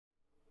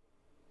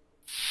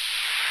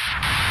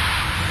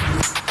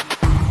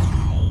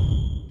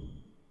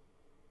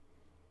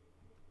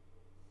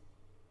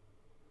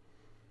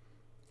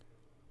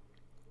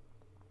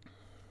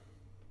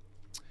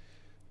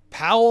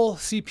Powell,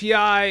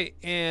 CPI,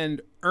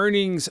 and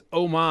earnings,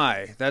 oh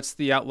my. That's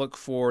the outlook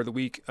for the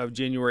week of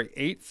January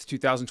 8th,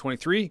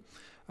 2023.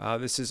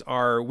 This is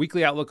our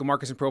weekly outlook of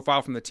markets and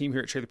profile from the team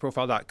here at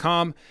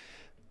TRADEWITHPROFILE.com.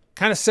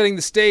 Kind of setting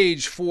the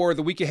stage for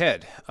the week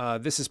ahead.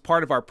 This is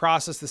part of our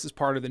process. This is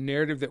part of the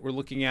narrative that we're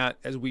looking at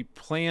as we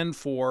plan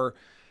for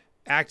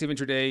active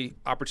intraday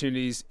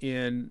opportunities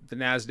in the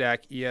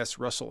NASDAQ, ES,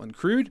 Russell, and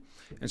Crude.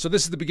 And so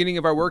this is the beginning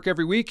of our work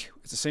every week.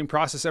 It's the same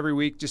process every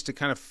week just to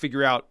kind of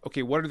figure out,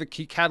 okay, what are the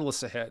key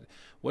catalysts ahead?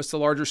 What's the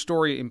larger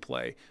story in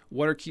play?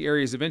 What are key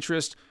areas of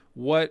interest?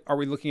 What are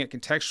we looking at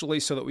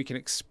contextually so that we can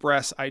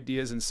express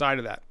ideas inside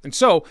of that? And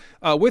so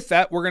with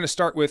that, we're going to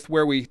start with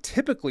where we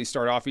typically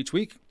start off each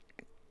week.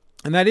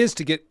 And that is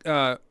to get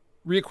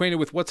reacquainted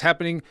with what's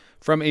happening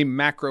from a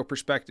macro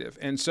perspective.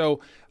 And so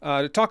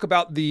to talk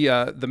about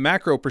the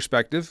macro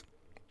perspective,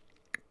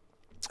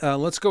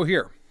 let's go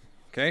here.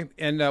 Okay.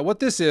 And what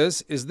this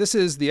is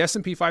the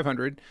S&P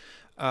 500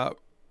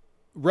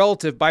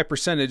 relative by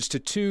percentage to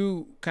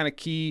two kind of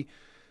key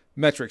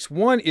metrics.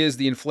 One is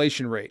the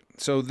inflation rate.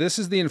 So this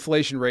is the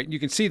inflation rate. You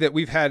can see that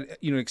we've had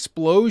an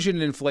explosion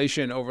in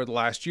inflation over the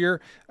last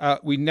year.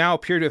 We now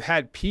appear to have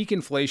had peak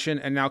inflation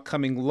and now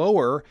coming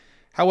lower.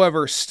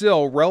 However,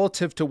 still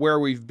relative to where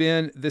we've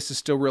been, this is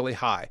still really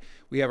high.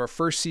 We have our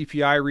first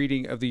CPI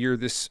reading of the year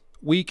this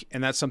week,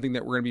 and that's something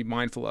that we're going to be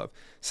mindful of.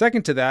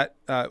 Second to that,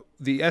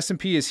 the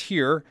S&P is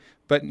here,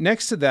 but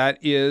next to that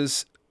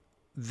is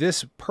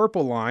this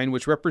purple line,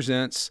 which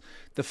represents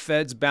the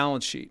Fed's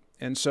balance sheet.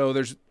 And so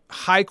there's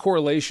high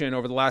correlation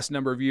over the last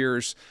number of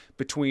years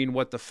between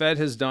what the Fed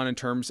has done in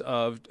terms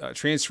of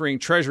transferring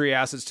treasury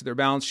assets to their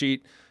balance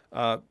sheet,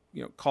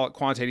 call it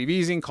quantitative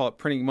easing, call it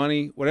printing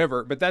money,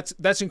 whatever. But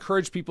that's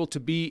encouraged people to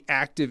be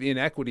active in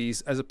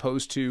equities as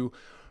opposed to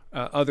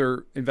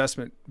other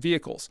investment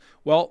vehicles.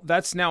 Well,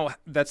 that's now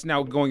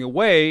going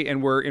away,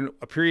 and we're in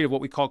a period of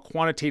what we call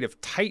quantitative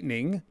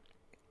tightening.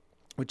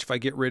 Which, if I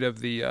get rid of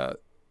the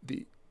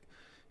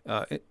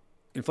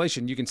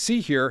inflation, you can see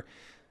here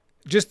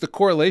just the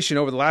correlation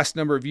over the last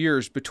number of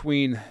years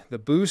between the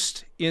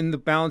boost in the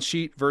balance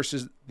sheet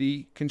versus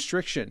the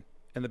constriction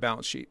and the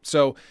balance sheet.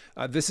 So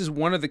this is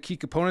one of the key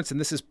components, and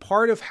this is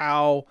part of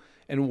how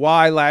and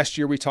why last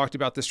year we talked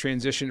about this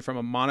transition from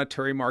a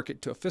monetary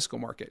market to a fiscal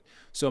market.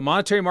 So a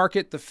monetary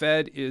market, the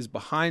Fed is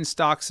behind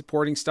stocks,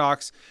 supporting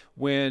stocks.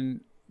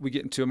 When we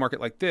get into a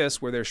market like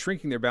this where they're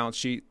shrinking their balance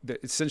sheet,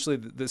 essentially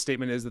the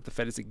statement is that the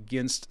Fed is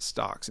against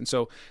stocks. And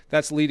so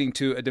that's leading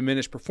to a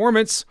diminished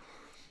performance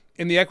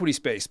in the equity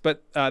space.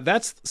 But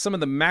that's some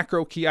of the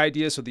macro key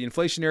ideas. So the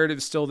inflation narrative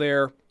is still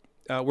there.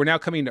 We're now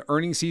coming to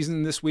earnings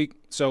season this week,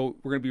 so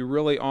we're going to be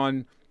really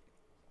on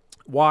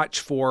watch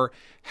for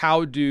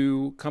how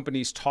do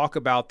companies talk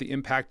about the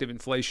impact of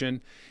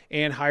inflation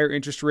and higher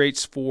interest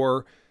rates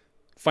for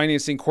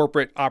financing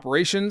corporate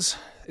operations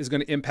is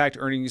going to impact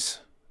earnings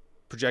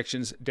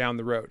projections down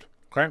the road.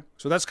 Okay,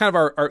 so that's kind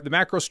of the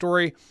macro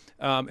story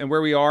and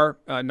where we are.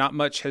 Not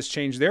much has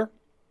changed there.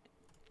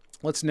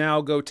 Let's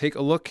now go take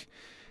a look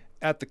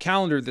at the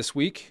calendar this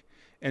week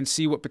and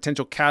see what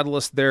potential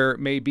catalysts there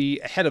may be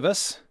ahead of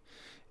us.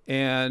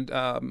 And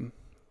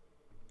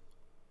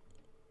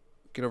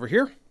get over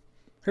here.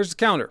 Here's the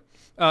calendar.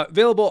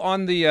 Available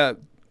on the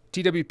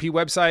TWP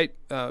website.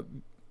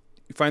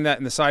 You find that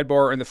in the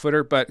sidebar and the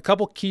footer. But a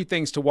couple key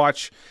things to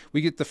watch.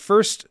 We get the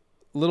first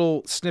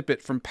little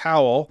snippet from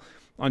Powell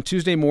on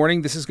Tuesday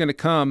morning. This is going to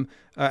come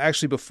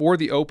actually before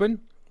the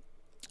open.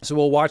 So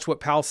we'll watch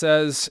what Powell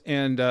says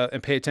and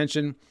pay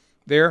attention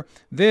there.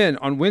 Then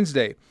on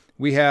Wednesday,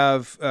 we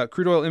have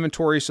crude oil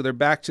inventory, so they're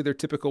back to their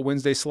typical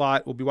Wednesday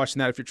slot. We'll be watching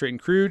that if you're trading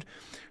crude.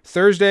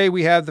 Thursday,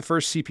 we have the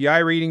first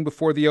CPI reading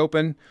before the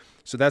open,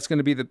 so that's going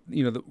to be the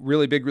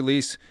really big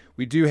release.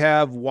 We do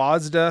have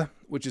WASDA,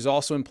 which is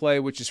also in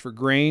play, which is for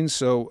grains.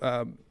 So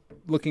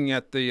looking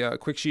at the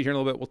quick sheet here in a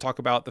little bit, we'll talk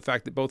about the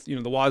fact that both the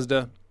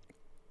WASDA,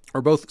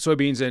 or both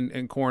soybeans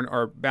and corn,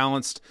 are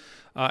balanced.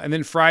 And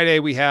then Friday,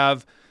 we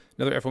have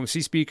another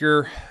FOMC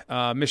speaker,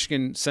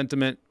 Michigan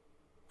sentiment,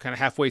 kind of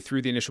halfway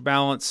through the initial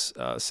balance,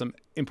 some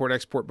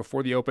import-export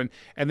before the open.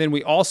 And then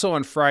we also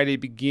on Friday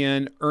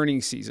begin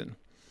earnings season.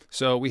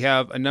 So we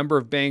have a number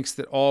of banks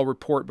that all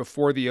report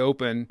before the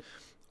open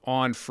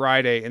on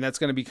Friday, and that's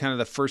going to be kind of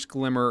the first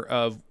glimmer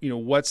of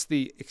what's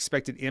the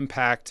expected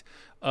impact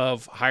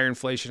of higher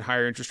inflation,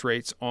 higher interest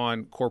rates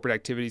on corporate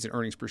activities and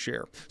earnings per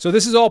share. So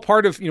this is all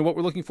part of what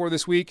we're looking for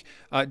this week.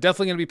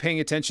 Definitely going to be paying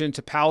attention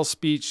to Powell's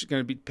speech, going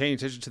to be paying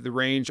attention to the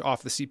range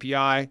off the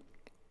CPI.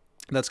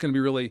 That's going to be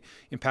really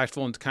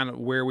impactful into kind of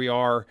where we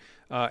are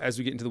as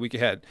we get into the week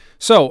ahead.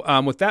 So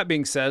with that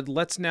being said,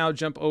 let's now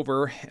jump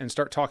over and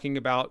start talking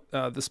about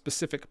the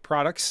specific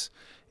products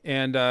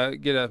and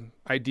get an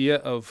idea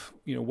of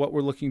what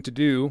we're looking to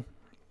do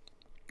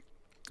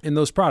in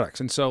those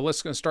products. And so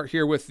let's start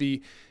here with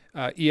the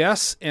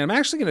ES. And I'm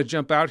actually going to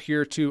jump out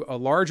here to a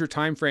larger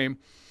time frame.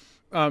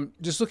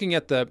 Just looking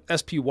at the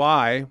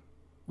SPY,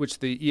 which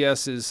the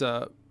ES is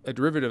a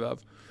derivative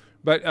of.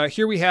 But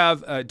here we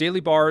have daily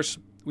bars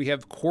we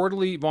have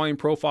quarterly volume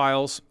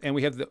profiles, and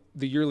we have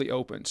the yearly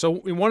open. So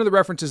one of the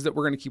references that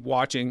we're going to keep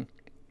watching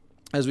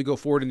as we go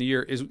forward in the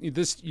year is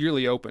this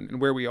yearly open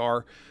and where we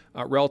are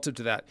relative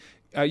to that.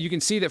 You can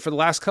see that for the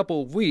last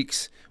couple of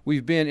weeks,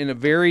 we've been in a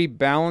very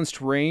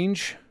balanced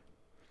range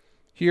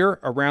here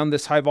around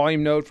this high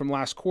volume node from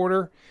last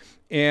quarter,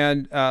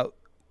 and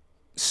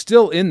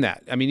still in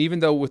that. I mean, even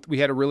though we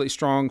had a really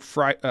strong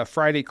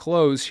Friday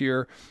close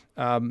here,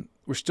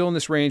 we're still in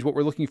this range. What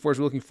we're looking for is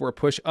we're looking for a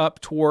push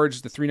up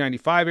towards the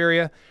 395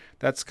 area.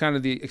 That's kind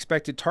of the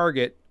expected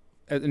target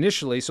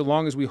initially, so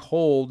long as we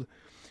hold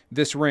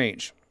this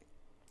range.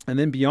 And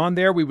then beyond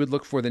there, we would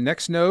look for the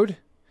next node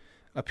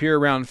up here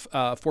around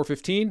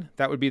 415.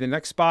 That would be the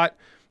next spot,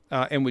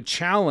 and would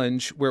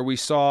challenge where we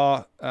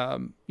saw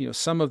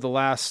some of the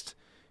last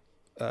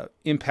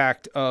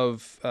impact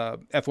of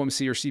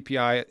FOMC or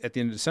CPI at the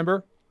end of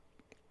December.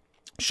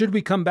 Should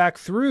we come back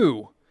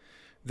through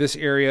this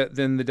area,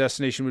 then the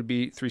destination would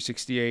be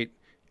 368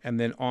 and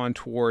then on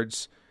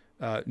towards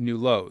new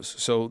lows.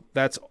 So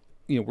that's,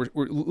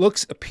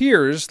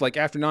 appears like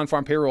after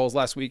non-farm payrolls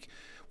last week,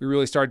 we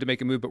really started to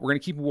make a move, but we're going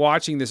to keep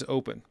watching this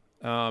open.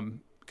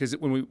 Because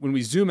when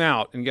we zoom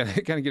out and kind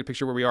of get a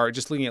picture of where we are,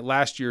 just looking at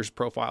last year's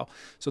profile.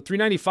 So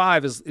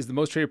 395 is the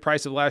most traded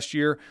price of last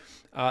year.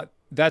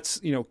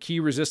 That's key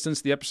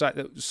resistance, the upside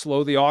that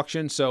slow the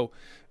auction. So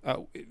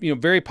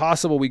very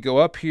possible we go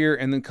up here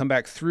and then come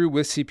back through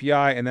with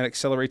CPI, and that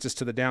accelerates us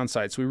to the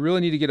downside. So we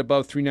really need to get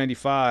above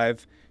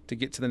 395 to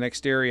get to the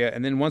next area,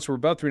 and then once we're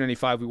above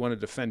 395, we want to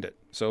defend it.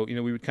 So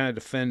we would kind of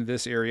defend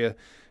this area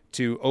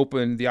to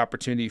open the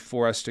opportunity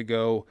for us to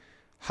go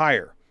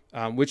higher.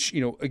 Which,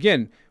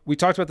 again, we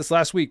talked about this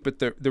last week, but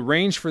the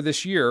range for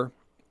this year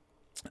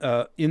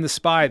in the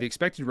SPY, the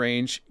expected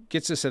range,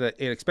 gets us at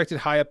an expected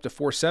high up to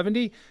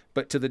 470,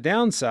 but to the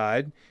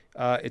downside,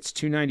 it's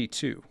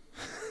 292.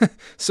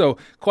 So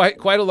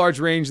quite a large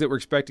range that we're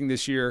expecting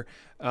this year,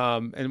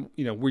 and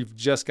we've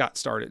just got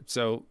started.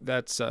 So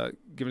that's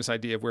giving us an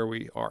idea of where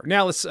we are.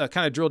 Now let's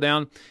kind of drill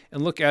down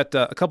and look at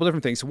a couple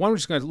different things. So one, we're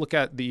just going to look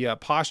at the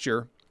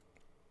posture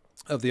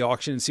of the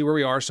auction and see where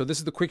we are. So this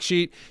is the quick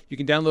sheet. You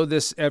can download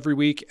this every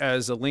week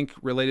as a link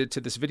related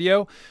to this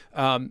video.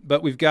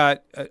 But we've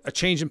got a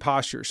change in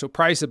posture. So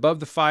price above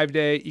the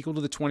 5-day equal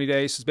to the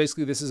 20-day. So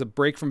basically this is a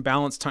break from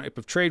balance type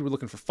of trade. We're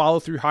looking for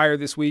follow through higher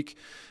this week.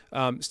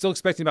 Still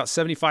expecting about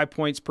 75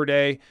 points per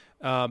day,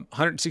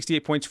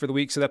 168 points for the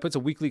week. So that puts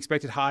a weekly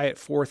expected high at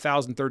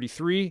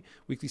 4,033,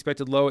 weekly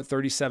expected low at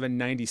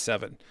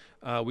 3797.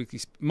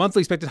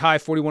 Monthly expected high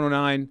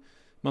 4109,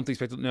 monthly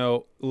expected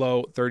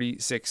low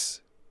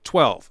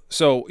 3612.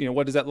 So,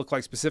 what does that look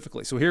like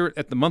specifically? So here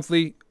at the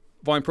monthly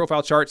volume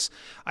profile charts,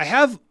 I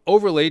have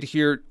overlaid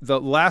here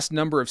the last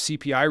number of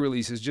CPI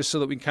releases just so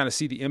that we can kind of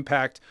see the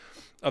impact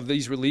of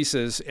these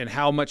releases and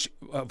how much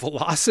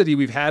velocity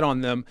we've had on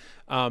them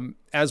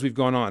as we've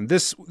gone on.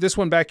 This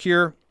one back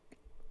here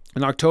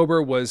in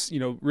October was,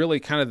 really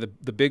kind of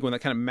the big one that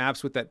kind of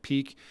maps with that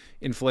peak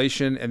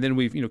inflation. And then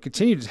we've,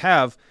 continued to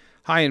have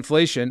high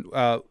inflation.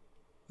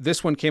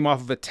 This one came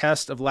off of a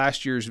test of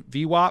last year's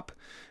VWAP.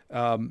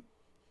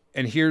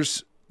 And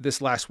here's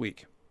this last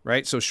week,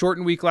 right? So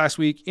shortened week last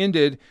week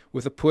ended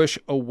with a push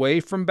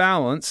away from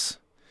balance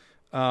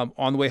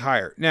on the way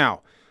higher.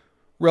 Now,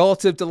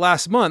 relative to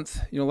last month,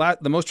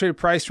 the most traded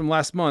price from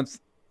last month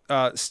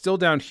still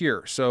down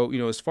here. So,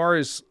 as far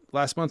as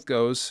last month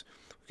goes,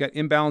 we've got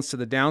imbalance to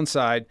the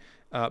downside.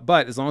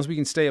 But as long as we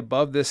can stay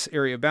above this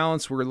area of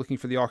balance, we're looking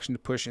for the auction to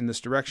push in this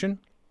direction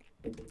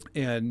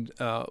and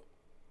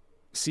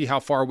see how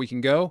far we can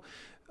go.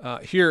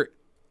 Here,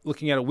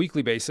 looking at a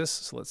weekly basis,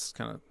 so let's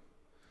kind of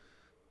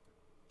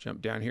jump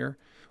down here.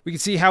 We can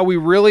see how we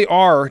really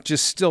are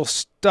just still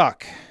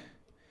stuck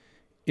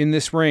in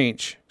this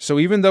range. So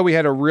even though we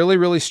had a really,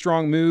 really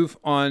strong move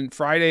on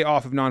Friday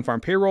off of non-farm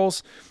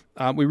payrolls,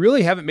 we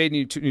really haven't made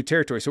any new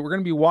territory. So we're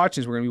going to be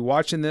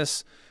watching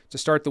this to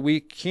start the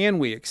week. Can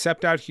we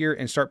accept out here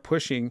and start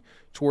pushing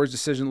towards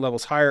decision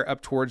levels higher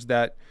up towards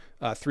that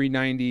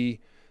 390,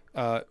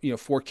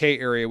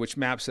 4K area, which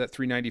maps that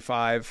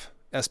 395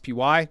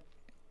 SPY?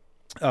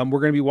 We're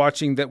going to be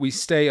watching that we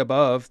stay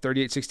above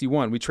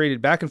 3861. We traded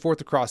back and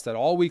forth across that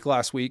all week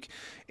last week,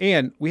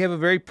 and we have a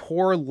very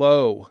poor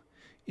low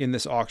in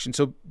this auction.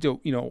 So,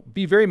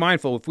 be very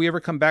mindful. If we ever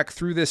come back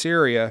through this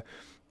area,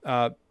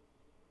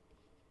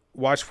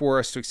 watch for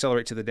us to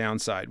accelerate to the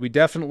downside. We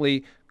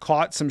definitely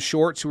caught some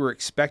shorts who were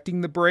expecting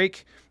the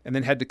break and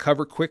then had to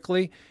cover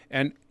quickly.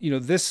 And,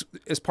 this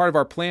is part of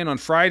our plan on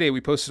Friday.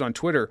 We posted on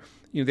Twitter.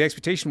 The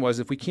expectation was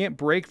if we can't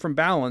break from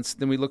balance,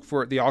 then we look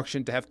for the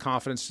auction to have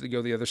confidence to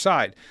go the other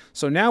side.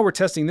 So now we're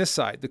testing this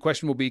side. The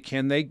question will be,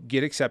 can they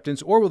get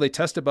acceptance, or will they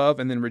test above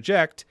and then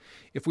reject?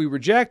 If we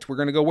reject, we're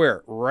going to go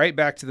where? Right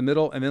back to the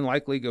middle and then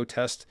likely go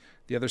test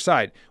the other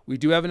side. We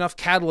do have enough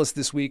catalyst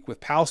this week with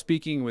Powell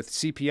speaking, with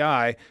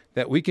CPI,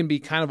 that we can be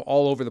kind of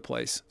all over the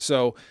place.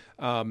 So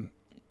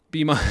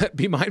be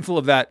mindful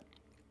of that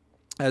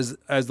as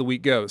the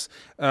week goes.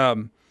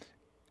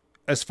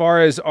 As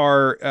far as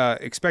our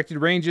expected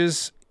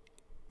ranges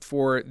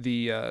for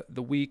the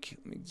week,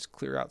 let me just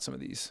clear out some of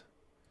these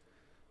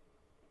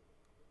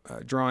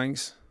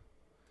drawings.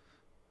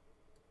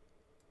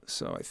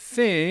 So I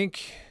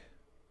think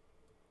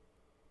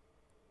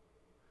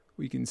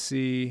we can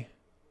see,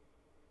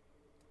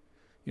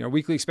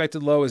 weekly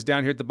expected low is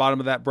down here at the bottom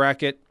of that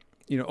bracket.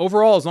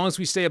 Overall, as long as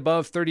we stay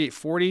above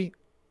 38.40,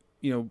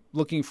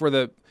 looking for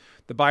the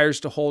buyers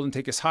to hold and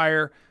take us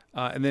higher.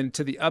 And then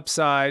to the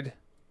upside,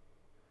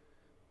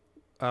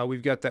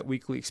 we've got that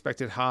weekly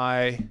expected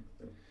high.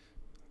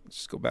 Let's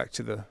just go back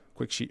to the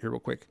quick sheet here real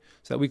quick.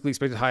 So that weekly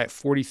expected high at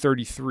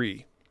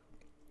 40.33.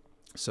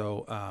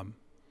 So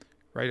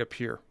right up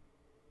here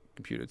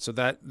computed. So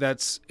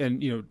that's,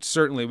 and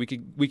certainly we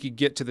could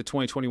get to the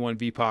 2021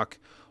 VPOC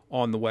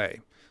on the way.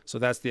 So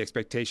that's the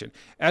expectation.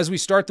 As we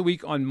start the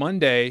week on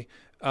Monday,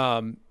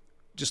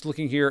 just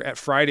looking here at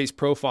Friday's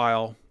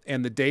profile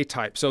and the day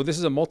type. So this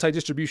is a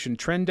multi-distribution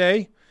trend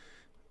day.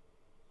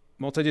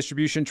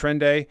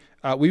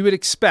 We would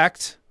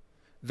expect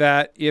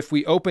that if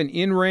we open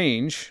in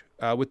range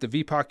with the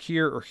VPOC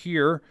here or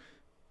here,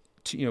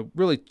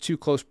 really too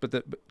close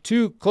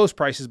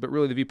prices, but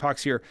really the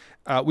VPOCs here,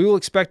 we will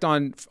expect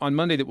on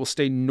Monday that we'll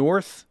stay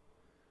north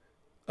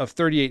of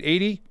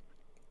 38.80,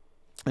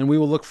 and we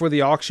will look for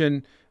the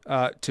auction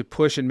to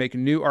push and make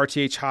new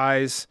RTH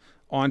highs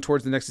on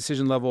towards the next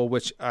decision level,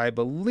 which I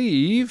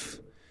believe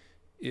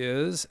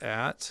is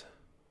at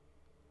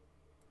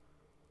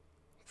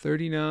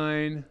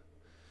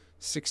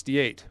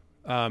 39.68.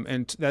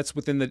 And that's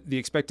within the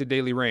expected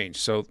daily range.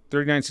 So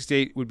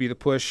 39.68 would be the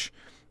push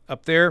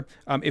up there.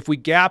 If we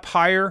gap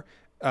higher,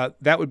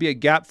 that would be a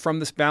gap from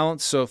this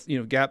balance. So if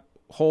gap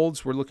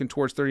holds, we're looking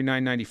towards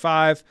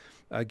 39.95.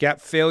 Gap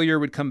failure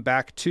would come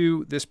back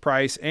to this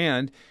price.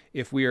 And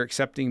if we are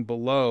accepting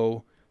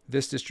below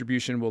this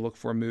distribution, we'll look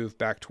for a move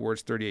back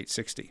towards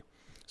 38.60.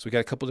 So we got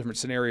a couple different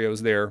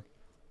scenarios there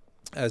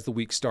as the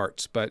week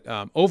starts. But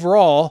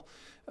overall,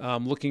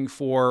 looking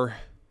for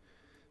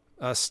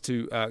us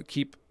to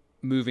keep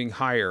moving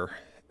higher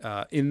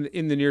in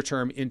the near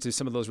term into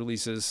some of those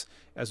releases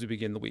as we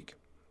begin the week.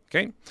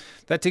 Okay,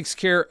 that takes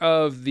care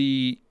of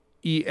the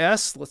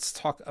ES. Let's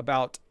talk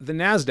about the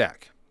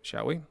NASDAQ,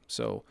 shall we?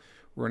 So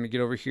we're going to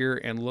get over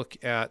here and look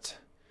at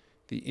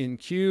the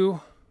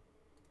NQ.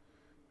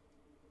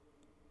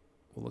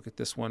 We'll look at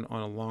this one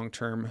on a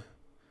long-term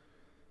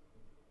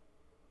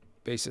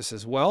basis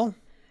as well.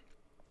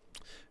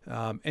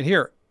 And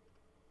here,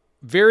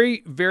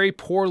 very, very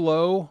poor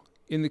low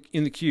in the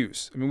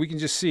Qs. I mean, we can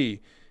just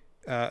see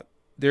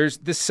there's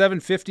this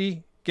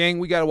 750. Gang,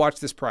 we got to watch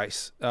this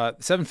price.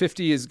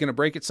 750 is going to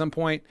break at some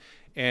point,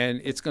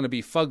 and it's going to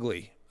be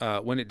fugly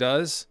when it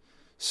does.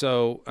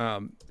 So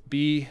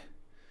be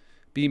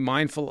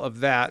mindful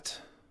of that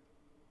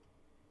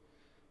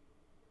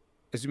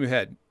as we move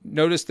ahead.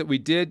 Notice that we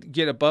did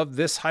get above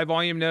this high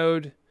volume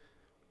node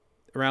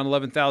around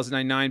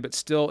 11,099, but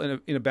still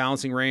in a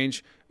balancing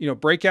range.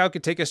 Breakout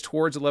could take us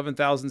towards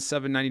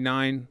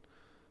 11,799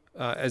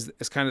 as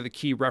kind of the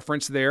key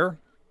reference there.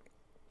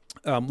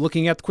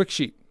 Looking at the quick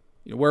sheet,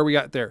 where we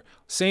got there.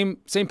 Same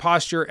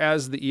posture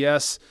as the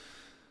ES.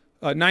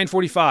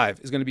 945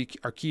 is going to be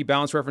our key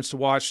balance reference to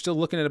watch. Still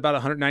looking at about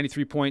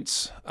 193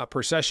 points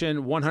per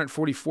session,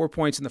 144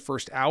 points in the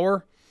first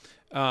hour,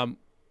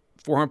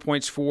 400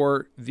 points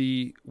for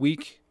the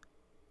week,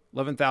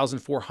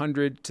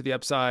 11,400 to the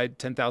upside,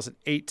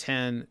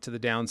 10,810 to the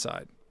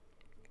downside.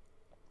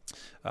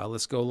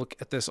 Let's go look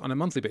at this on a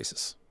monthly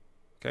basis.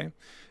 Okay.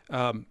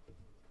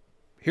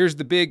 Here's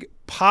the big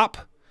pop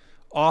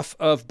off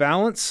of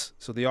balance.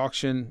 So the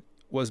auction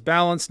was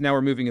balanced. Now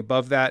we're moving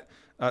above that.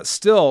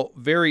 Still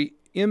very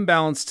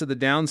imbalanced to the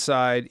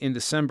downside in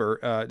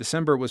December.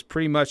 December was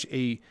pretty much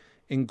a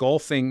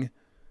engulfing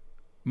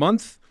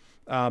month.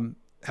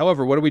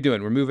 However, what are we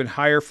doing? We're moving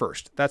higher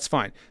first. That's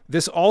fine.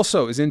 This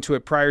also is into a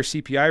prior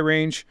CPI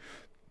range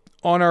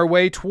on our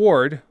way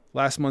toward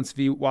last month's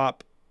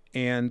VWAP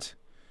and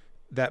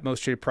that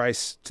most traded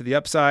price to the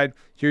upside.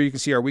 Here you can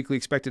see our weekly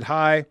expected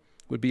high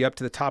would be up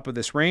to the top of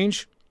this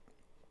range.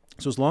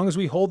 So as long as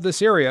we hold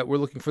this area, we're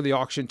looking for the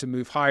auction to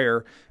move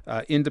higher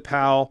into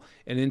Powell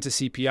and into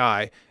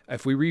CPI.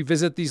 If we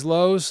revisit these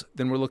lows,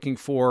 then we're looking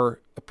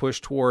for a push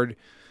toward,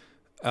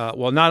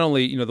 well, not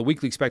only the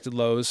weekly expected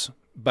lows,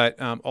 but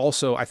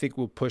also I think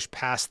we'll push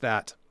past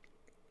that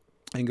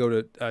and go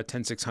to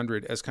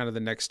 10,600 as kind of the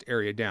next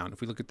area down.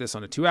 If we look at this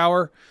on a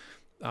 2-hour,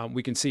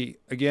 we can see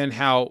again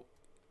how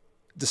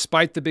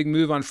despite the big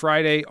move on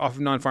Friday off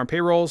of non-farm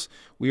payrolls,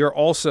 we are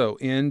also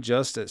in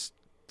just as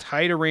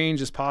tight a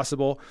range as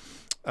possible.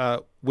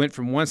 Went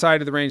from one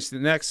side of the range to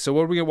the next. So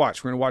what are we going to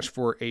watch? We're going to watch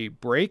for a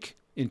break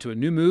into a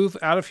new move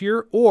out of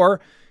here, or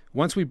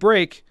once we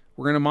break,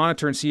 we're going to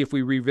monitor and see if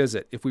we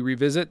revisit. If we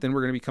revisit, then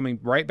we're going to be coming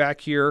right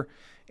back here.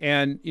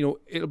 And,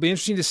 it'll be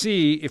interesting to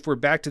see if we're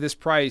back to this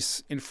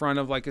price in front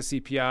of like a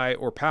CPI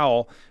or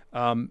Powell,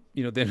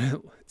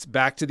 then it's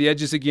back to the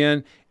edges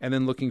again, and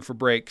then looking for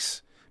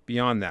breaks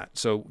beyond that.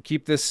 So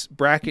keep this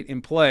bracket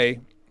in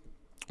play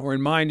or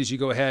in mind as you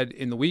go ahead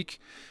in the week.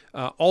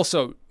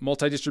 Also,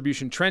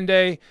 multi-distribution trend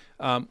day,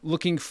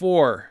 looking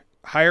for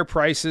higher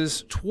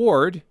prices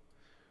toward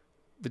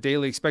the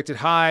daily expected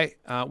high.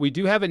 We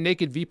do have a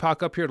naked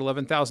VPOC up here at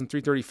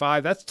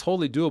 11,335. That's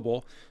totally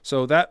doable.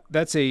 So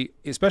that's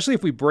especially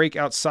if we break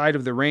outside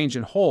of the range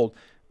and hold,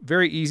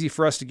 very easy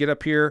for us to get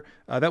up here.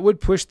 That would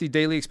push the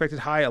daily expected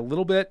high a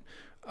little bit,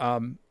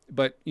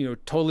 but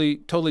totally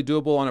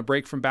doable on a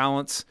break from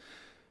balance.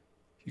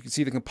 You can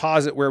see the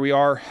composite where we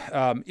are.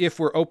 If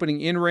we're opening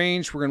in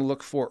range, we're going to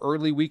look for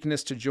early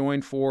weakness to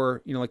join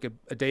for, like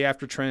a day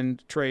after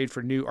trend trade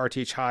for new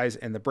RTH highs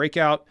and the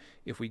breakout.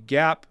 If we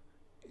gap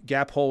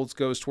holds,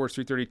 goes towards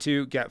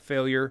 332, gap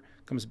failure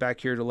comes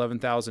back here to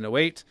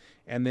 11,008,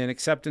 and then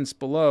acceptance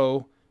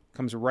below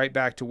comes right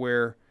back to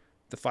where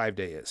the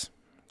 5-day is.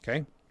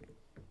 Okay,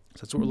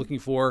 so that's what we're looking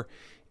for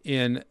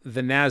in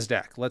the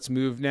NASDAQ. Let's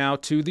move now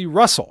to the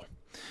Russell,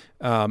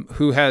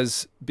 who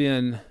has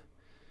been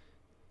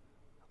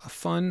a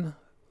fun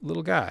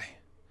little guy.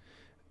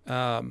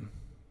 Let's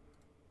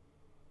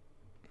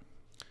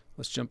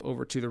jump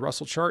over to the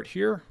Russell chart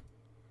here.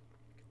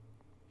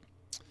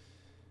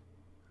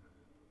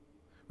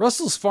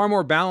 Russell's far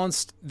more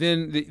balanced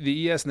than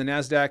the ES and the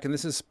NASDAQ, and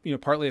this is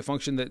partly a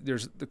function that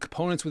there's the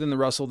components within the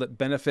Russell that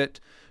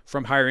benefit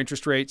from higher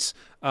interest rates.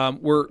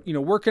 We're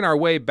working our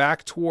way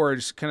back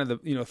towards kind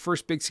of the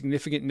first big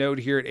significant node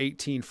here at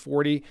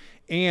 1840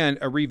 and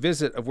a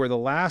revisit of where the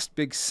last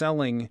big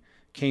selling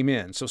came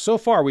in. So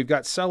far we've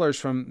got sellers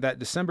from that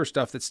December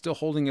stuff that's still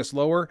holding us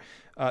lower.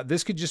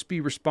 This could just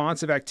be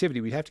responsive activity.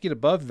 We'd have to get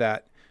above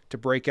that to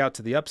break out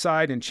to the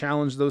upside and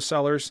challenge those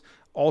sellers.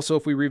 Also,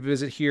 if we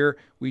revisit here,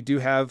 we do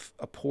have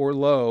a poor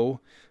low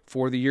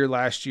for the year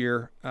last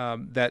year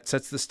that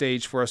sets the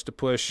stage for us to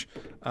push.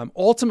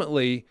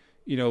 Ultimately,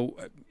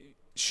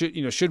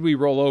 should we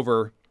roll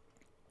over,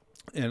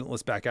 and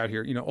let's back out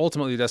here.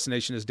 Ultimately, the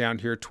destination is down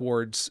here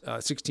towards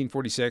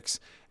 1646,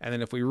 and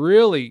then if we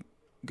really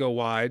go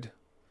wide,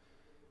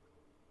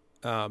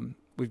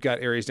 we've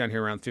got areas down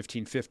here around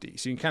 1550.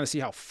 So you can kind of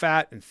see how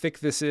fat and thick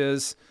this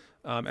is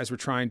as we're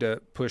trying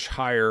to push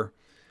higher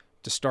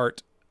to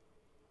start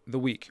the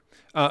week.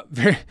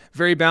 Very,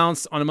 very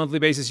balanced on a monthly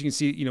basis. You can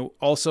see,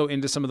 also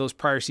into some of those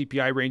prior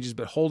CPI ranges,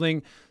 but holding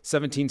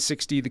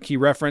 1760, the key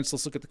reference.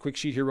 Let's look at the quick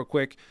sheet here real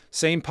quick.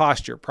 Same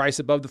posture, price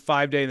above the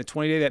 5-day and the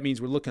 20-day. That means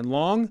we're looking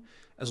long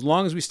as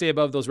we stay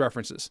above those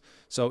references.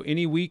 So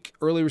any weak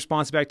early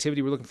responsive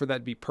activity, we're looking for that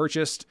to be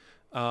purchased,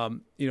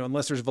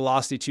 unless there's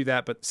velocity to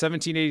that. But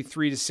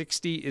 1783 to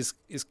 60 is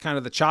kind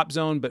of the chop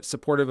zone, but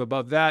supportive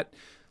above that.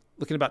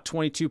 Looking about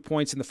 22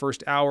 points in the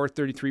first hour,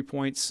 33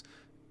 points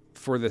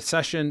for the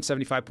session,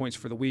 75 points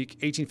for the week,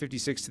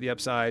 1856 to the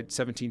upside,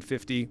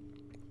 1750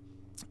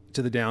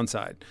 to the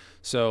downside.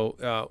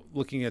 So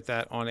looking at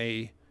that on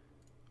a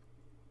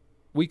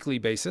weekly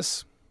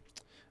basis,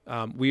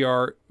 we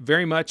are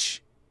very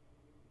much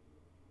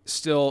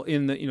still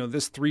in the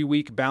this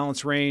 3-week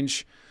balance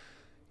range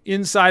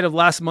inside of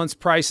last month's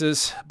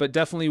prices, but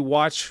definitely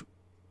watch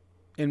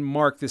and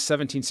mark this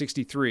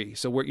 1763.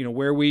 So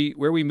where we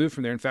move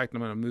from there. In fact, I'm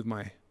going to move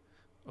my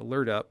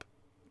alert up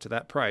to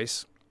that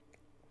price.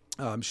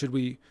 Should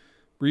we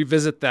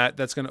revisit that,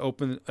 that's going to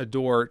open a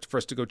door for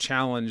us to go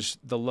challenge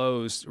the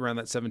lows around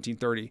that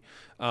 1730.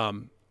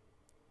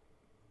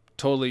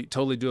 Totally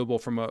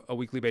doable from a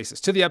weekly basis.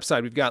 To the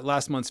upside, we've got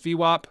last month's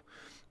VWAP.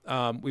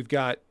 We've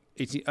got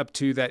up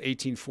to that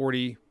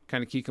 1840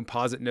 kind of key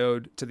composite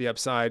node to the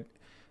upside.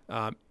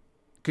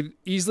 Could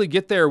easily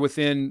get there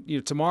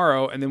within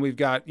tomorrow, and then we've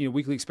got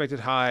weekly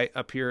expected high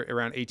up here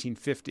around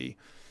 1850.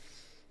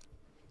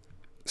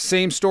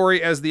 Same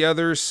story as the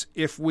others.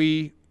 If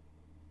we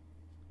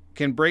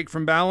can break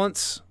from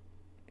balance,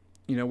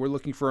 we're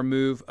looking for a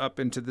move up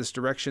into this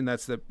direction.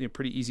 That's the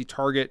pretty easy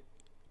target.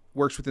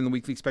 Works within the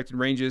weekly expected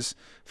ranges.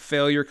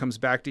 Failure comes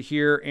back to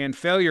here, and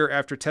failure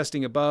after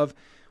testing above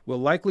will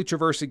likely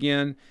traverse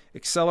again,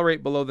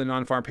 accelerate below the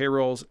non-farm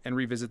payrolls, and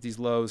revisit these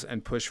lows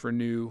and push for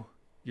new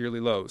yearly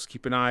lows.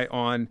 Keep an eye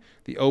on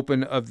the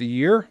open of the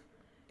year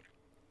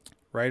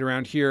right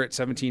around here at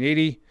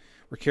 1780.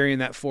 We're carrying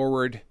that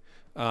forward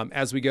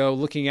as we go.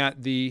 Looking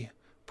at the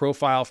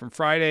profile from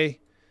Friday,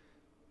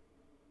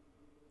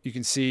 you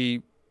can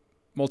see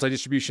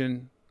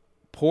multi-distribution,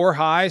 poor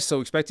high,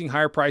 so expecting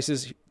higher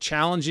prices,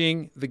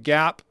 challenging the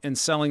gap and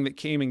selling that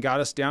came and got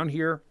us down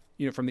here,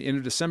 from the end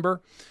of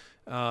December,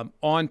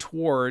 on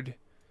toward,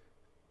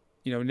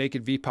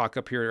 naked VPOC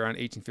up here around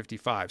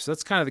 1855. So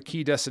that's kind of the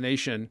key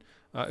destination.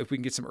 If we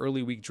can get some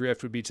early week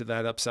drift, would be to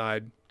that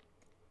upside.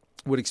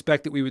 Would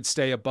expect that we would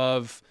stay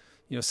above,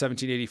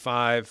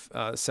 1785,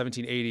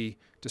 1780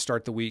 to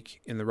start the week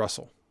in the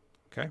Russell.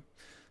 Okay.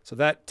 So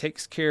that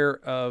takes care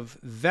of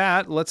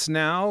that. Let's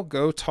now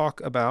go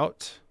talk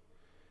about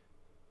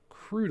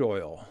crude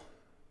oil,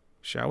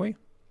 shall we?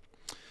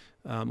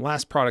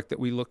 Last product that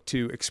we look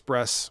to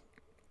express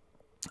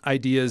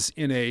ideas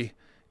in a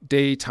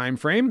day time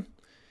frame.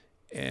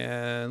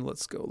 And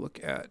let's go look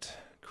at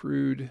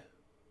crude.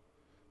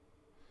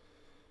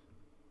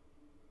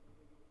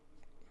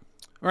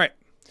 All right,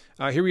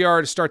 here we are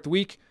to start the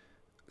week.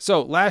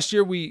 So last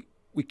year we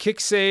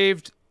kick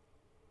saved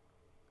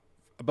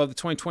above the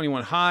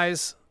 2021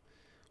 highs.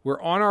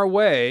 We're on our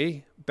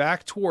way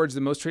back towards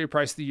the most traded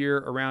price of the year,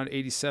 around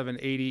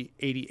 $87,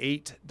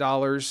 $80,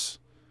 $88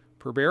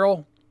 per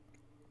barrel.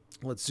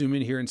 Let's zoom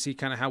in here and see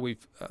kind of how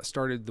we've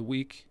started the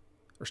week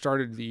or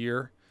started the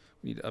year.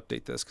 We need to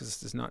update this because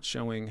this is not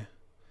showing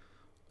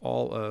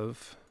all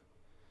of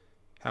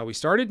how we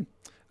started.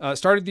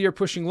 Started the year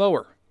pushing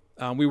lower.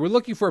 We were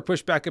looking for a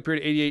push back up here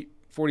to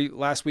 88.40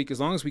 last week. As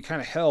long as we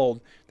kind of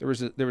held, there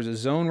was a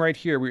zone right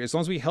here. As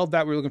long as we held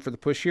that, we were looking for the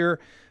push here.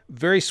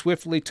 Very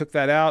swiftly took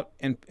that out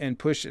and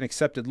pushed and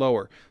accepted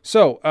lower.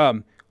 So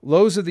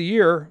lows of the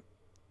year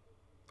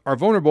are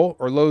vulnerable,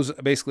 or lows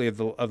basically of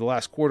the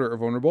last quarter are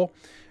vulnerable.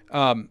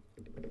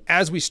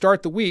 As we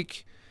start the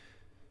week,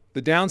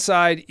 the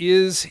downside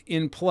is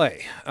in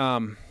play.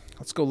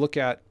 Let's go look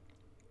at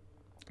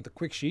the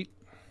quick sheet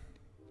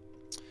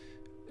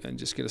and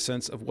just get a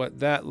sense of what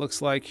that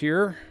looks like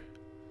here.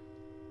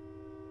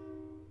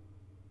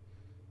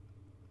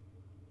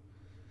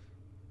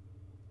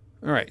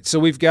 All right, so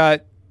we've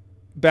got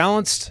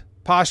balanced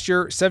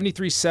posture.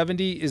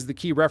 73.70 is the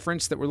key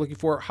reference that we're looking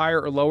for,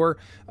 higher or lower.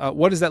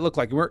 What does that look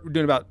like? We're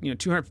doing about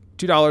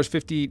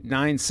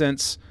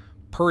 $2.59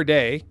 per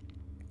day.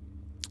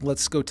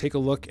 Let's go take a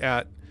look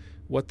at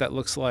what that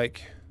looks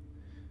like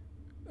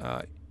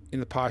in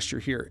the posture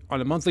here.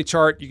 On a monthly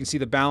chart, you can see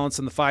the balance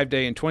on the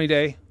 5-day and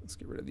 20-day. Let's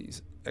get rid of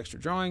these extra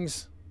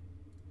drawings.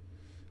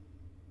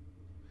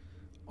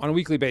 On a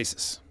weekly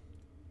basis,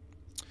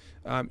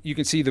 you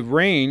can see the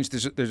range.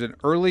 There's an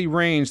early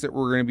range that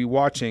we're going to be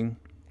watching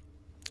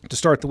to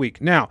start the week.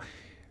 Now,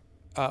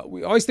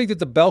 we always think that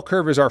the bell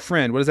curve is our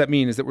friend. What does that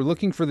mean? Is that we're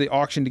looking for the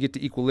auction to get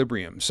to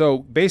equilibrium. So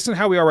based on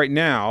how we are right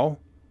now,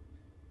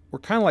 we're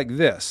kind of like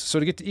this. So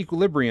to get to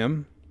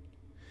equilibrium,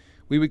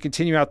 we would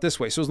continue out this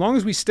way. So as long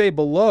as we stay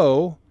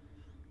below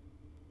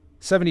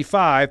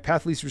 75,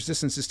 path least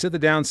resistance is to the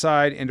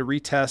downside and to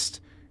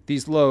retest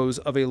these lows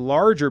of a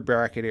larger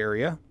bracket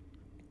area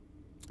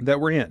that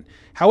we're in.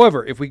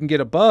 However, if we can get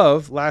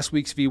above last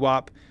week's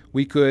VWAP,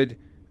 we could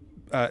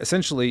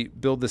essentially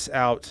build this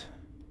out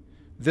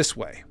this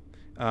way,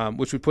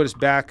 which would put us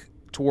back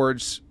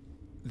towards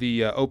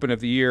the open of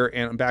the year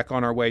and back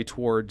on our way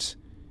towards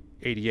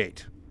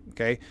 88.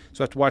 Okay,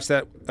 so I have to watch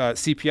that.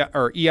 CPI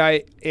or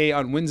EIA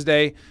on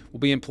Wednesday will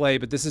be in play,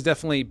 but this is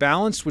definitely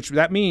balanced, which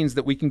that means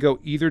that we can go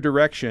either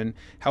direction.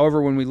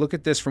 However, when we look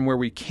at this from where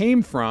we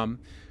came from,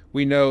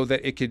 we know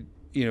that it could,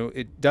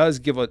 it does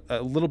give a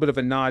little bit of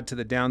a nod to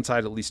the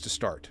downside, at least to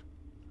start.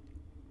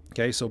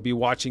 Okay, so be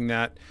watching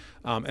that.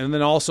 And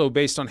then also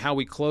based on how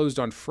we closed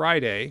on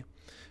Friday,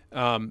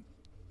 3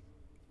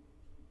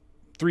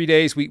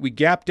 days, we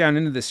gapped down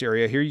into this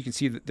area. Here you can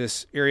see that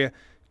this area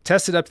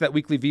tested up to that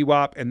weekly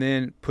VWAP and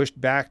then pushed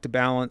back to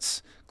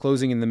balance,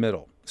 closing in the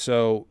middle.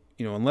 So,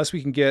 unless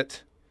we can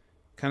get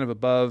kind of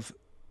above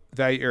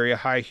value area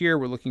high here,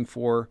 we're looking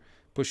for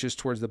pushes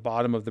towards the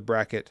bottom of the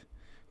bracket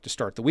to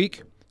start the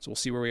week. So we'll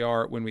see where we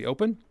are when we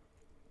open.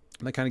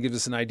 And that kind of gives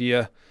us an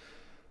idea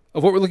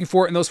of what we're looking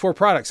for in those 4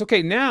 products.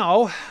 Okay,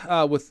 now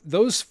with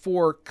those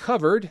 4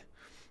 covered,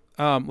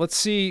 let's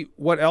see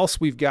what else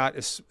we've got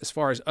as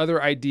far as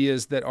other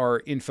ideas that are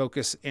in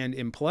focus and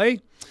in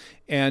play.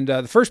 And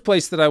the first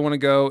place that I want to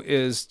go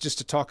is just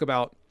to talk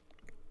about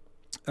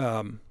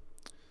the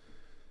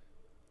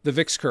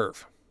VIX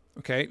curve.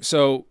 Okay,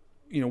 so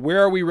where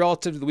are we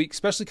relative to the week,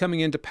 especially coming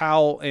into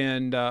Powell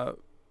and the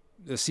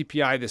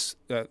CPI this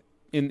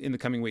in the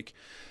coming week.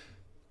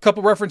 A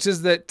couple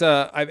references that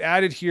I've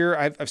added here.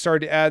 I've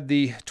started to add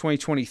the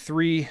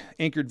 2023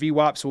 anchored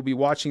VWAP, so we'll be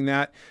watching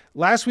that.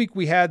 Last week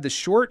we had the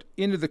short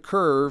end of the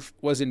curve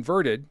was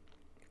inverted,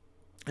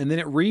 and then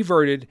it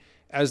reverted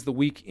as the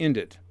week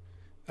ended.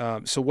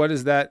 So what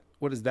does that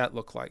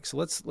look like? So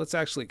let's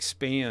actually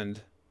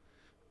expand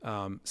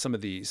some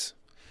of these.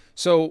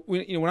 So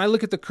when I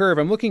look at the curve,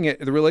 I'm looking at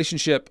the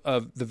relationship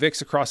of the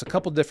VIX across a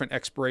couple different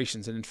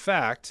expirations, and in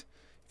fact,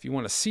 if you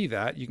want to see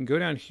that, you can go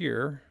down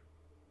here.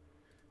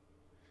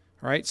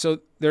 All right, so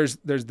there's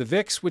the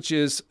VIX, which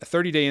is a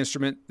 30-day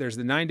instrument. There's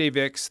the 9-day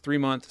VIX,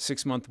 3-month,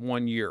 6-month,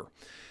 1 year.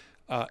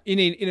 In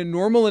a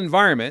normal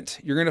environment,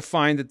 you're going to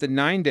find that the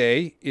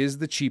 9-day is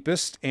the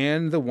cheapest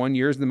and the 1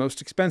 year is the most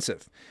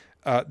expensive.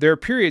 There are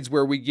periods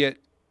where we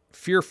get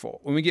fearful.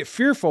 When we get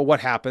fearful,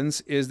 what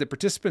happens is that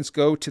participants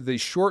go to the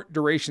short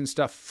duration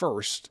stuff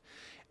first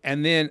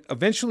and then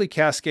eventually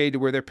cascade to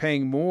where they're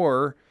paying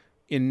more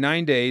in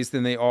 9 days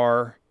than they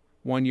are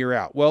 1 year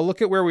out. Well, look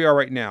at where we are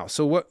right now.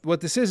 So what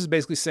this is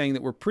basically saying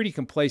that we're pretty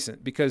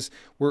complacent because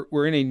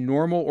we're in a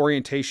normal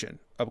orientation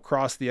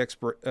across the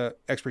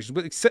expirations,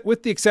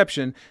 with the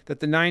exception that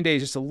the 9 day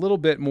is just a little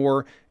bit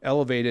more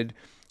elevated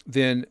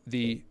than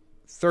the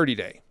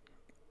 30-day.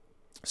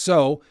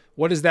 So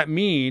what does that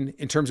mean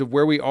in terms of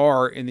where we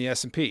are in the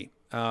S&P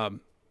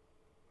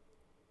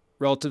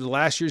relative to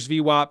last year's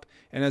VWAP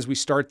and as we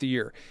start the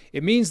year?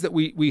 It means that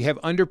we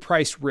have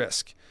underpriced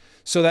risk.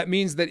 So that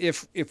means that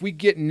if we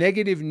get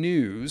negative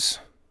news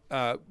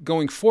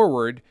going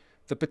forward,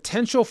 the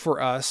potential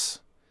for us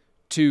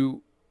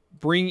to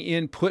bring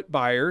in put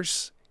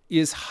buyers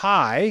is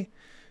high,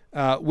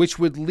 which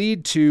would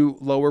lead to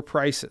lower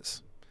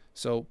prices.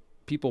 So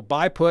people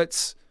buy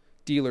puts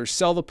dealers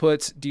sell the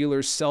puts,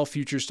 dealers sell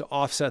futures to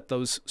offset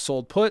those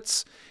sold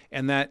puts,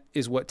 and that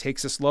is what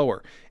takes us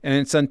lower. And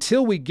it's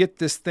until we get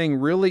this thing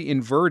really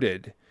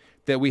inverted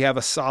that we have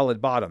a solid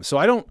bottom. So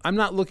I'm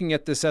not looking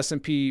at this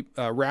S&P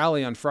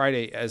rally on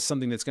Friday as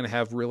something that's going to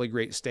have really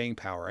great staying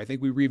power. I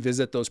think we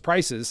revisit those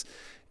prices.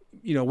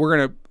 You know, we're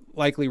going to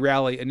likely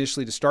rally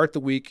initially to start the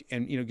week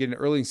and, you know, get into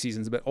early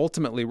seasons, but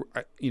ultimately,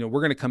 you know,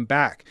 we're going to come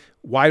back.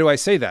 Why do I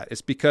say that?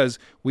 It's because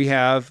we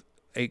have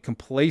a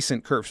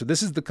complacent curve. So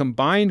this is the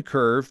combined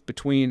curve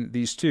between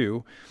these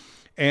two,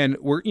 and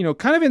we're, you know,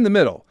 kind of in the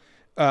middle.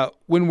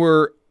 When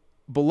we're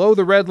below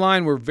the red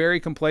line, we're very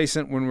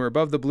complacent. When we're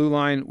above the blue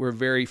line, we're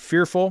very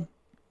fearful.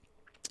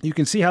 You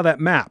can see how that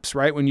maps,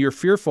 right? When you're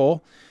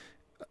fearful,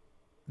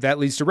 that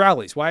leads to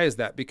rallies. Why is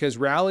that? Because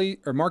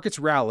markets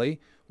rally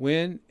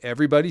when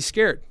everybody's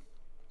scared.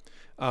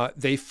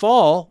 They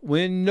fall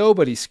when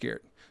nobody's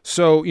scared.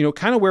 So, you know,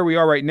 kind of where we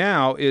are right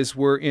now is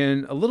we're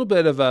in a little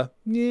bit of a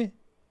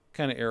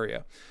kind of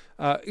area.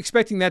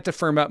 Expecting that to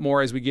firm up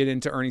more as we get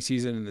into earnings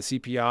season and the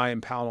CPI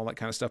and Powell and all that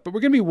kind of stuff. But we're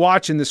going to be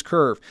watching this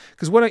curve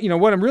because what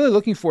I'm really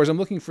looking for is I'm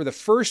looking for the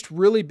first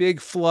really big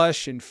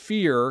flush and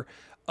fear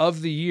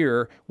of the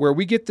year where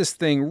we get this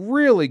thing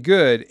really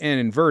good and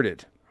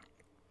inverted.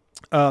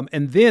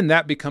 And then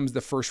that becomes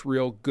the first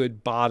real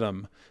good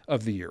bottom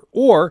of the year.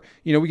 Or,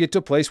 you know, we get to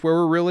a place where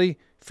we're really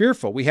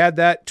fearful. We had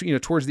that, you know,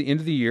 towards the end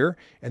of the year,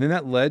 and then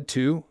that led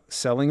to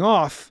selling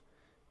off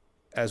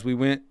as we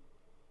went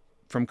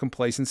from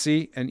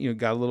complacency and, you know,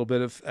 got a little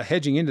bit of a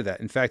hedging into that.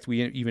 In fact,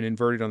 we even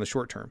inverted on the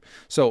short term.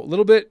 So a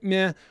little bit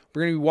meh.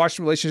 We're going to be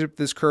watching the relationship with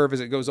this curve as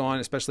it goes on,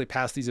 especially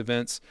past these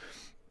events,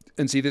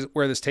 and see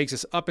where this takes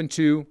us up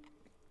into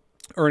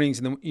earnings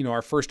and then, you know,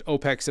 our first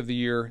OPEX of the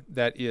year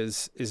that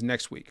is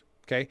next week.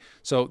 Okay.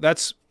 So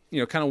that's, you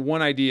know, kind of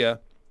one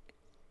idea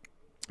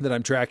that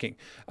I'm tracking.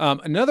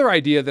 Another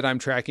idea that I'm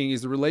tracking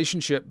is the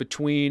relationship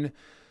between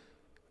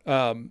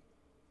the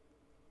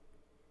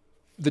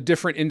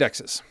different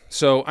indexes.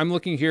 So I'm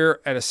looking here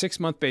at a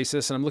 6-month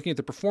basis, and I'm looking at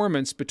the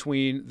performance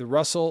between the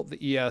Russell,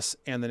 the ES,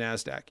 and the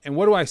NASDAQ. And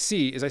what do I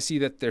see is I see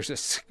that there's a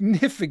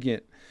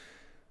significant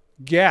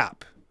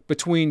gap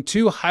between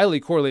two highly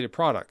correlated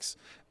products.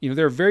 You know,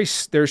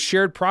 there's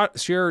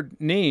shared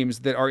names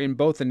that are in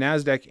both the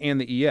NASDAQ and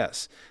the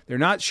ES. They're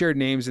not shared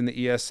names in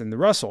the ES and the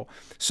Russell.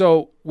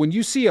 So when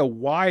you see a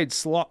wide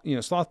sloth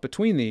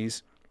between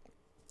these,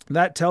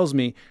 that tells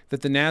me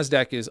that the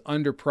NASDAQ is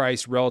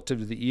underpriced relative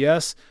to the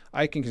ES.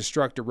 I can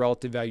construct a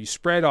relative value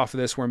spread off of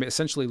this where I'm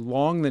essentially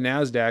long the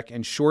NASDAQ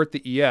and short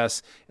the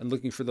ES and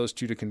looking for those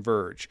two to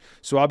converge.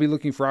 So I'll be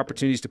looking for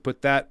opportunities to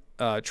put that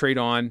trade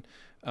on,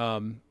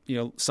 you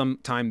know,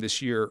 sometime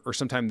this year or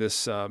sometime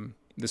this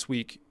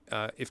week,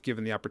 if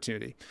given the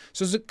opportunity.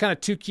 So those are kind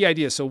of two key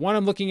ideas. So one,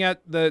 I'm looking at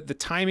the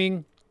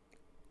timing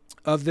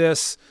of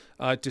this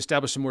to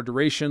establish some more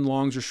duration,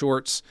 longs or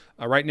shorts.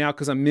 Right now,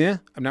 because I'm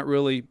not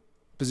really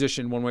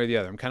positioned one way or the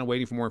other. I'm kind of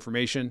waiting for more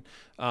information,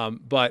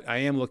 but I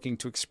am looking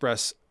to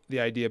express the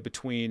idea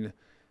between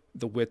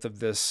the width of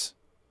this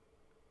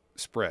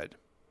spread.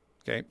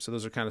 Okay, so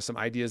those are kind of some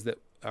ideas that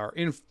are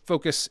in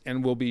focus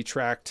and will be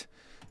tracked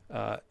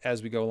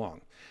as we go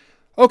along.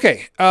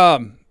 Okay,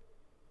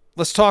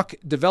 let's talk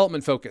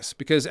development focus,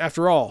 because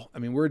after all, I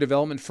mean, we're a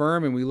development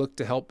firm and we look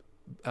to help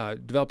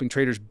developing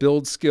traders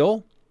build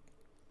skill.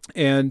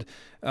 And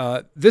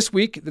this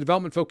week, the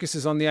development focus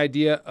is on the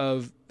idea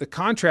of the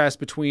contrast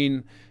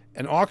between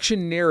an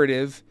auction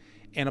narrative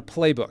and a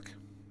playbook.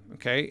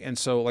 Okay, and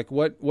so like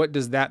what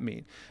does that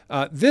mean?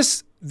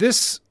 This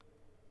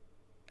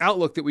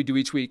outlook that we do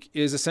each week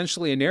is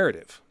essentially a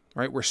narrative,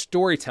 right? We're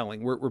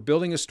storytelling. We're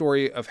building a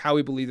story of how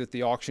we believe that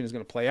the auction is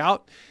going to play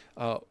out,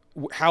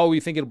 how we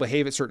think it'll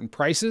behave at certain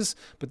prices,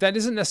 but that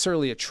isn't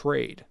necessarily a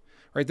trade.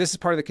 Right, this is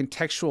part of the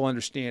contextual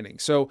understanding.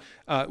 So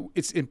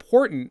it's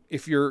important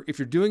if you're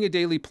doing a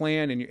daily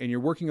plan and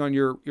you're working on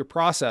your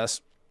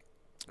process,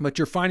 but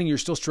you're finding you're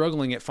still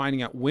struggling at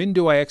finding out, when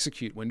do I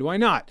execute, when do I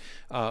not?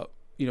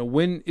 You know,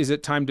 when is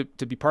it time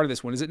to be part of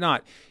this? When is it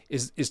not?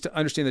 Is to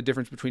understand the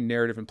difference between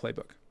narrative and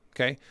playbook.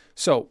 Okay,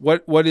 so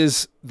what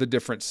is the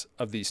difference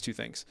of these two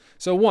things?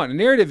 So one, a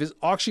narrative is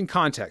auction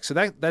context. So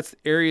that's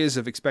areas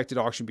of expected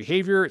auction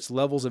behavior. It's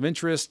levels of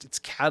interest. It's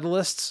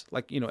catalysts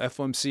like, you know,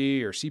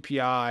 FOMC or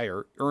CPI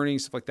or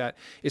earnings, stuff like that.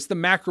 It's the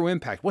macro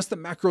impact. What's the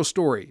macro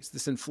story? It's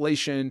this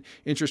inflation,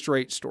 interest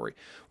rate story.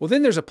 Well,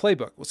 then there's a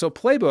playbook. So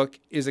playbook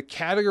is a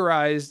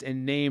categorized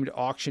and named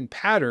auction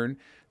pattern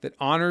that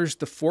honors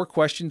the 4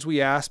 questions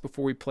we ask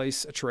before we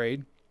place a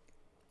trade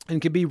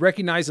and can be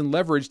recognized and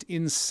leveraged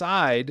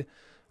inside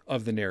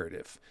of the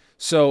narrative.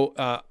 So,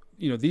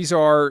 you know, these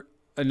are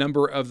a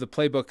number of the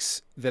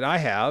playbooks that I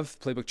have,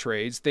 playbook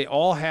trades. They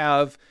all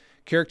have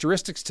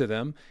characteristics to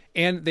them,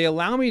 and they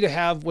allow me to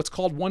have what's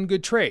called one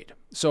good trade.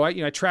 So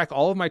I track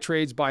all of my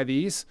trades by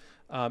these.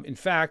 In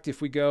fact,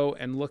 if we go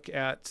and look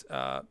at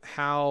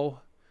how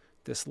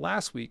this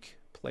last week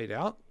played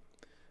out,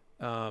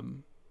 let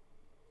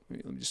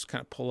me just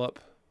kind of pull up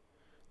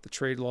the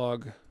trade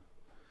log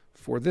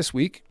for this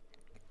week.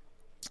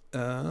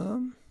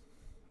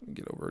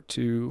 Get over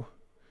to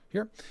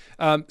here.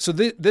 So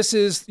this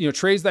is,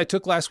 trades that I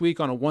took last week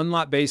on a one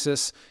lot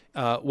basis.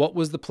 What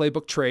was the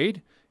playbook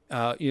trade?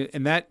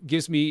 And that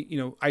gives me,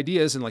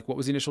 ideas and like, what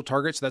was the initial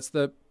target? So that's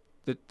the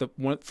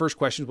first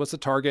question. What's the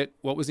target?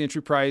 What was the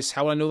entry price?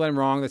 How will I know that I'm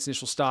wrong? That's the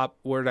initial stop.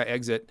 Where did I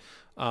exit?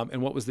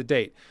 And what was the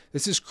date?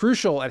 This is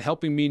crucial at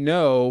helping me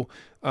know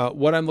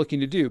what I'm looking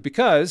to do,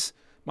 because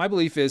my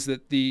belief is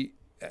that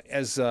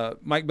as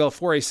Mike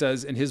Belfiore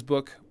says in his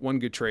book, One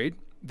Good Trade,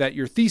 that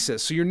your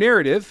thesis, so your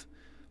narrative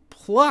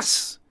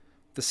plus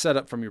the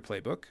setup from your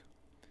playbook,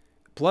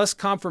 plus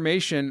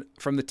confirmation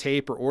from the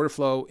tape or order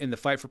flow in the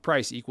fight for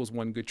price equals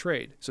one good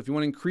trade. So if you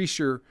want to increase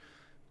your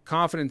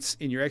confidence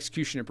in your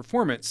execution and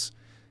performance,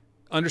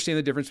 understand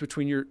the difference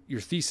between your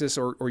thesis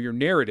or your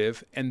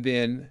narrative and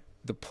then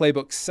the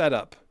playbook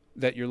setup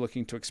that you're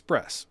looking to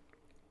express.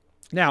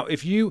 Now,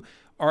 if you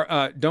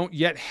don't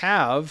yet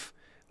have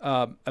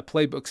a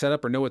playbook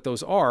setup or know what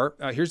those are,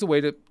 here's the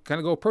way to kind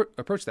of go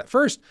approach that.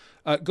 First,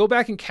 go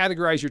back and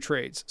categorize your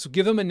trades. So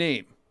give them a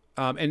name.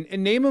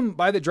 And name them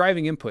by the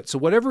driving input. So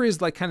whatever is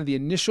like kind of the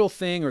initial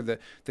thing or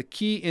the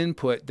key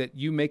input that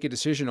you make a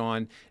decision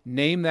on,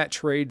 name that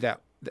trade,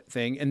 that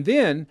thing, and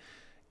then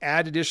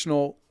add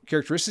additional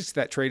characteristics to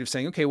that trade of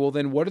saying, okay, well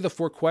then what are the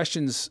 4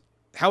 questions?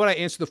 How would I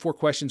answer the 4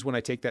 questions when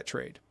I take that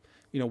trade?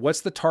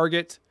 What's the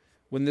target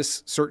when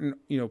this certain,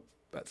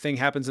 thing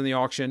happens in the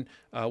auction?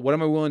 What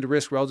am I willing to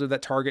risk relative to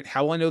that target?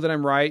 How will I know that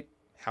I'm right?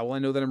 How will I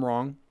know that I'm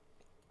wrong?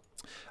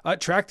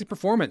 Track the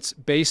performance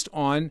based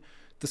on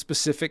the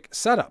specific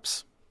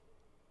setups,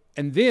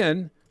 and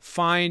then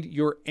find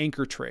your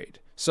anchor trade.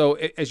 So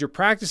as you're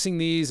practicing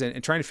these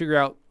and trying to figure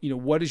out,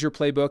 what is your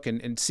playbook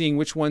and seeing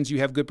which ones you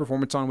have good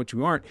performance on, which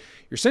you aren't,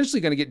 you're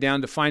essentially going to get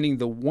down to finding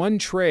the one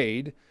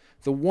trade,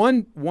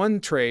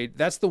 trade,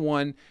 that's the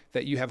one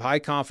that you have high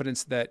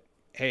confidence that,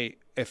 hey,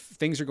 if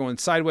things are going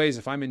sideways,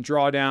 if I'm in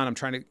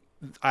drawdown,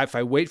 if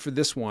I wait for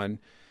this one,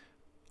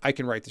 I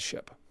can right the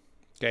ship.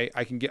 Okay.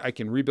 I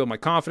can rebuild my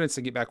confidence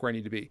and get back where I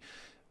need to be.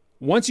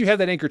 Once you have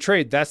that anchor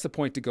trade, that's the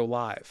point to go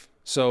live.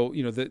 So,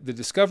 the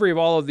discovery of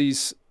all of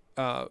these,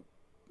 playbook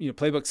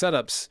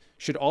setups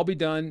should all be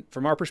done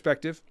from our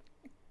perspective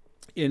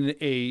in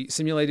a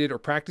simulated or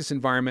practice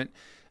environment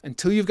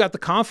until you've got the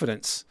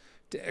confidence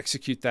to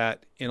execute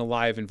that in a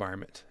live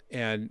environment.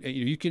 And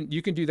you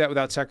can do that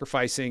without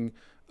sacrificing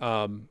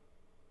your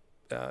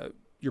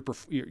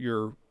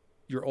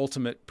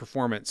ultimate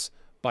performance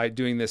by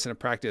doing this in a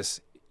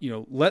practice.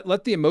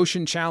 Let the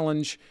emotion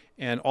challenge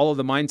and all of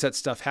the mindset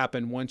stuff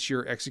happen once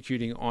you're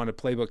executing on a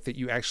playbook that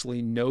you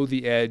actually know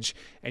the edge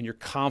and you're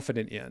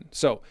confident in.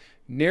 So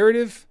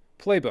narrative,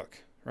 playbook,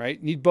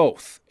 right? Need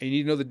both. And you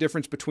need to know the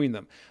difference between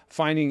them.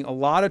 Finding a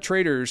lot of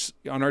traders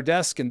on our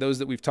desk and those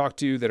that we've talked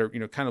to that are,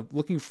 kind of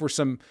looking for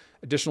some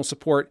additional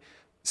support,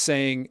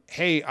 saying,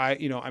 hey,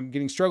 I'm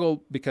getting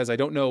struggled because I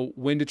don't know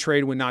when to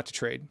trade, when not to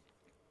trade.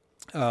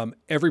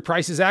 Every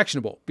price is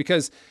actionable,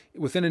 because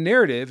within a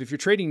narrative, if you're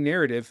trading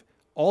narrative,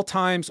 all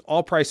times,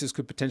 all prices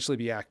could potentially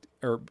be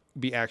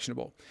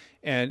actionable,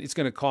 and it's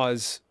going to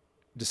cause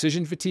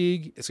decision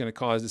fatigue. It's going to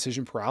cause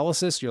decision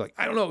paralysis. You're like,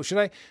 I don't know, should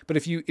I? But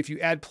if you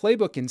add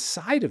playbook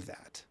inside of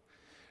that,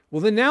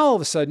 well, then now all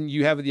of a sudden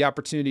you have the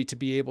opportunity to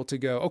be able to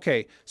go,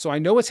 okay, so I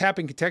know what's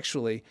happening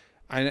contextually.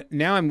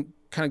 Now I'm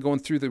kind of going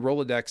through the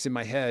Rolodex in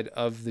my head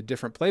of the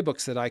different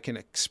playbooks that I can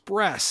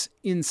express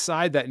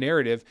inside that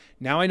narrative.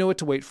 Now I know what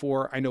to wait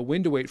for. I know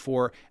when to wait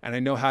for, and I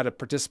know how to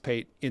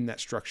participate in that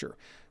structure.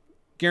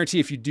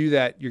 Guarantee if you do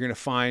that, you're going to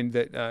find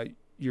that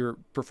your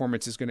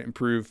performance is going to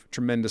improve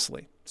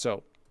tremendously.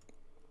 So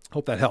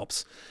hope that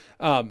helps.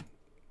 If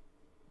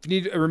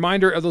you need a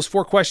reminder of those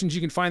 4 questions,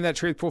 you can find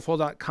that at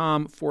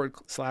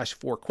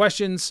TRADEWITHPROFILE.com/4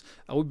 questions.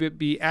 We'll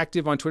be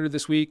active on Twitter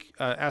this week,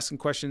 asking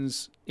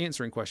questions,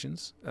 answering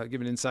questions,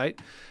 giving insight.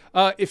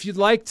 If you'd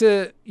like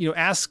to,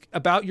 ask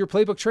about your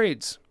playbook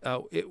trades,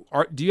 do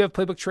you have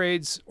playbook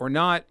trades or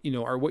not?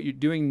 Are what you're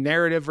doing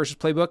narrative versus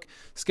playbook?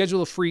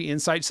 Schedule a free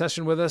insight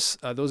session with us.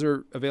 Those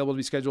are available to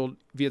be scheduled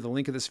via the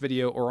link of this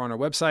video or on our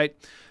website.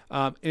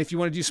 And if you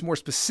want to do some more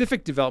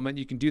specific development,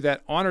 you can do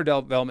that on our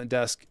development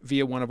desk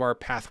via one of our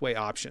pathway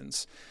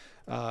options.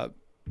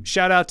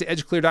 Shout out to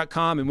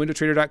edgeclear.com and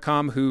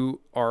windowtrader.com,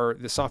 who are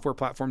the software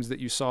platforms that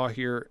you saw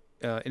here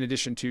in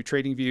addition to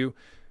TradingView.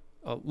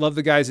 Love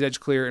the guys at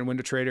EdgeClear and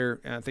WindowTrader,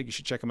 and I think you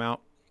should check them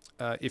out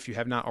if you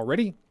have not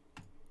already.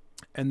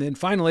 And then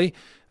finally,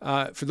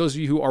 for those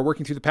of you who are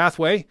working through the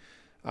pathway,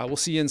 we'll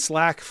see you in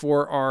Slack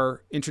for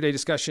our intraday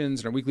discussions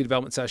and our weekly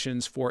development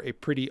sessions for a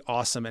pretty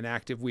awesome and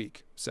active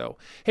week. So,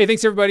 hey,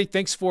 thanks everybody.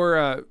 Thanks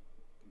for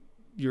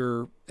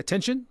your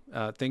attention.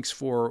 Thanks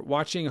for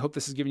watching. I hope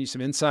this has given you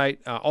some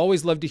insight.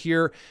 Always love to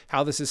hear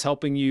how this is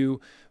helping you,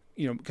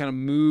 kind of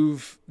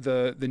move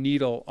the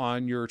needle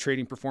on your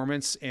trading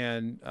performance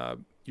and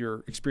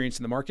your experience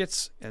in the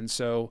markets. And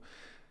so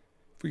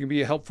if we can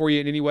be a help for you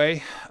in any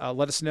way,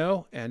 let us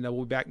know, and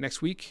we'll be back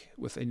next week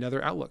with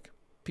another outlook.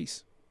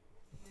 Peace.